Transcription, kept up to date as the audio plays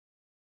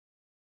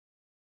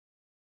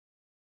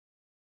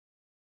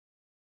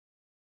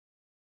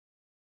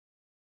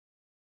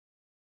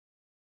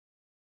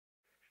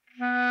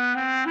Okay,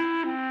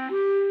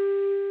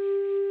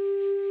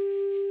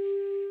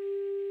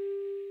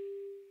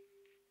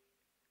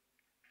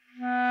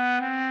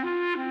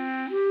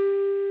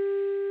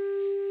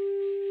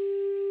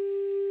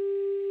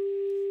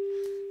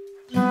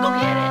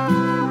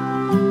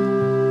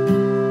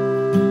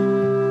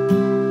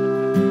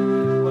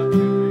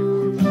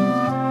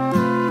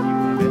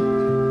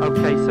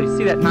 so you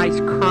see that nice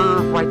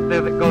curve right there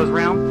that goes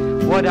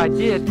around? What I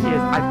did is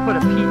I put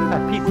a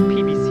piece of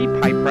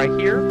PVC pipe right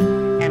here,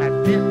 and I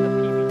bent the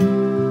PVC.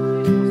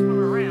 Fish will swim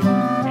around,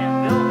 and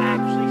they'll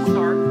actually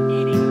start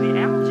eating the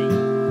algae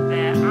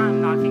that I'm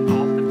knocking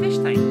off the fish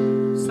tank.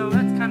 So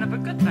that's kind of a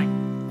good thing.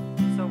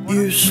 So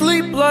you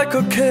sleep like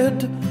a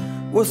kid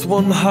with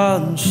one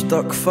hand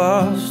stuck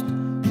fast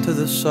to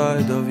the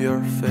side of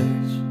your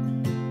face.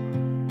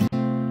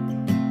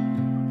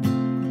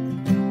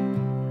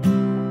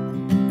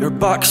 Your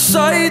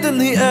backside in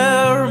the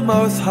air,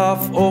 mouth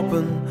half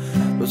open,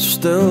 but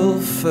still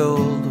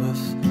filled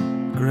with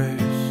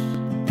grace.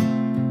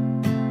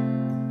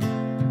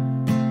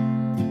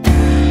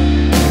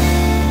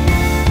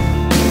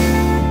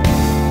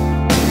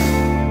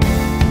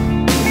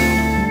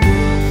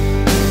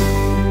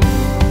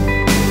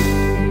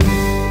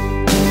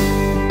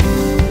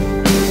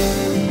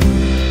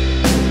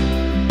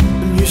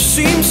 And you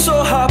seem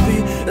so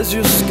happy as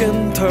your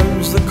skin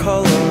turns the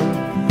color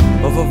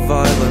of a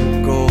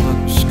violent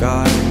golden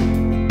sky.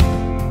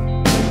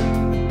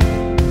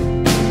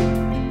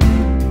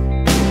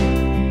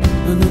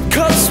 And it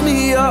cuts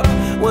me up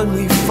when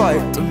we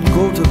fight and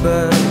go to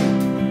bed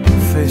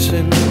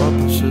facing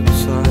opposite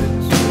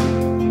sides.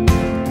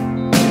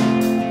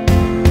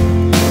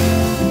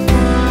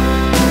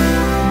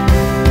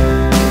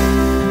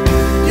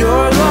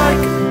 You're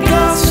like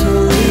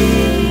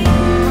gasoline.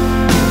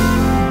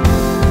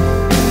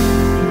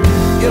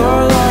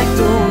 You're like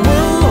the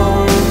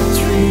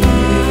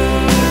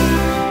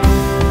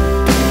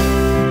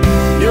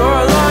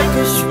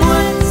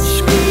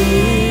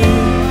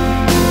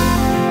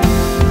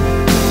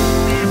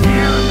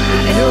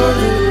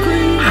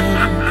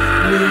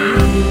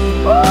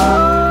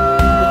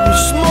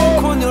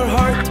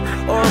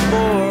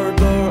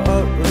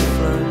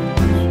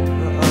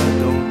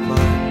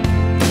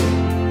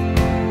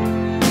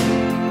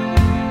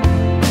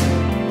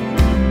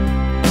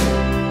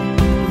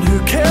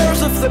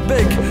the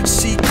big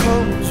sea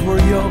comes, we're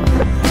young,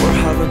 we're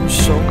having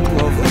some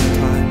lovely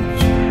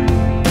times.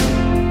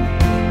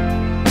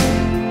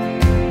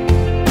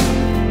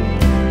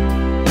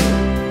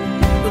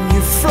 And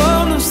you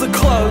frown as the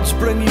clouds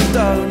bring you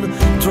down,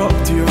 drop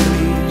to your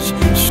knees,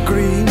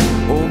 scream,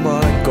 oh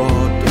my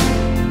God.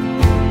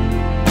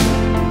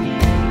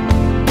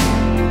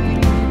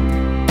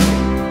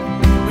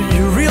 But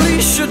you really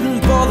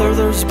shouldn't bother,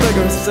 there's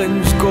bigger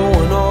things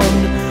going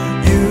on.